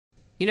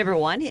Your number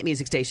one hit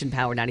music station,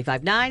 Power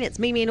 95.9. It's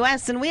Mimi and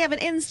Wes, and we have an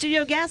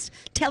in-studio guest.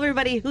 Tell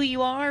everybody who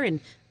you are and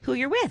who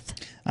you're with.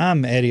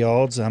 I'm Eddie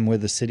Alds. I'm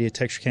with the City of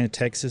Texarkana,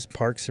 Texas,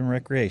 Parks and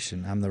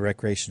Recreation. I'm the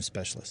recreation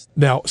specialist.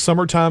 Now,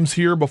 summertime's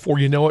here before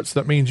you know it,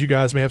 so that means you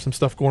guys may have some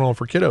stuff going on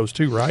for kiddos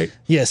too, right?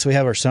 Yes, we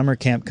have our summer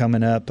camp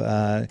coming up.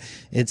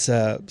 It's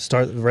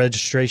start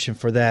registration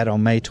for that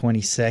on May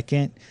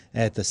 22nd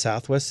at the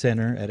Southwest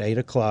Center at 8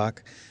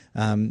 o'clock.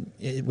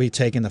 We've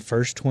taken the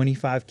first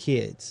 25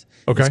 kids.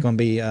 Okay. It's going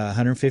to be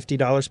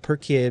 $150 per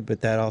kid, but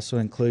that also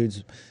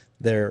includes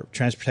their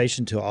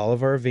transportation to all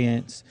of our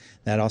events.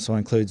 That also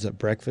includes a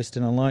breakfast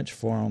and a lunch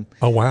for them.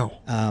 Oh, wow.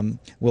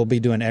 We'll be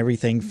doing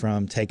everything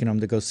from taking them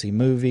to go see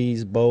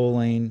movies,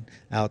 bowling,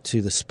 out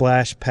to the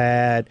splash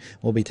pad.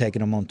 We'll be taking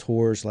them on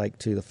tours like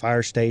to the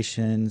fire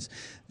stations,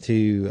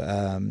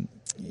 to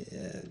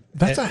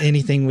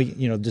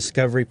anything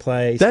Discovery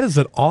Place. That is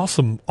an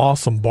awesome,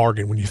 awesome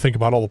bargain when you think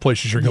about all the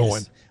places you're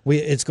going.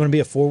 It's going to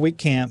be a 4-week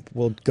camp.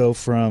 We'll go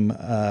from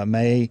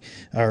we'll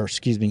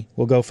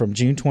go from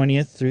June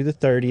 20th through the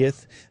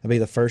 30th. It'll be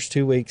the first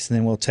 2 weeks, and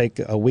then we'll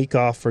take a week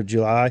off for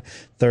July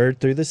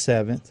 3rd through the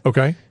 7th.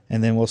 Okay.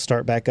 And then we'll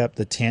start back up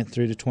the 10th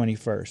through the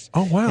 21st.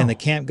 Oh, wow. And the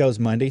camp goes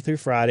Monday through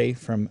Friday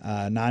from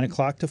 9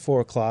 o'clock to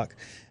 4 o'clock.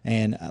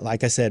 And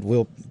like I said,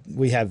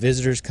 we have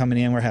visitors coming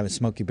in. We're having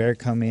Smokey Bear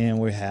come in.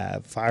 We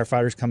have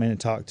firefighters come in and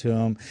talk to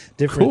them,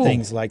 different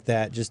things like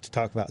that, just to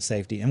talk about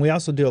safety. And we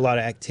also do a lot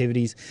of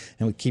activities,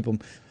 and we keep them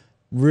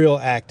real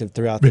active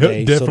throughout the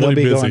day.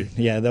 Definitely so busy.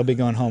 They'll be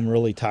going home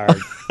really tired.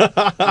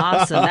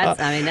 Awesome.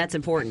 That's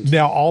important.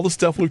 Now, all the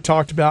stuff we've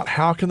talked about,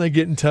 how can they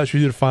get in touch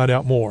with you to find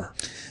out more?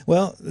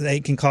 Well,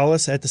 they can call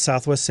us at the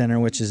Southwest Center,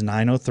 which is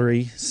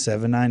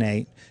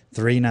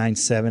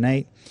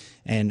 903-798-3978.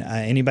 And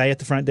anybody at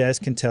the front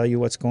desk can tell you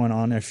what's going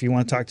on. If you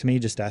want to talk to me,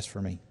 just ask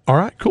for me. All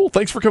right, cool.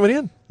 Thanks for coming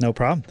in. No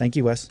problem. Thank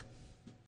you, Wes.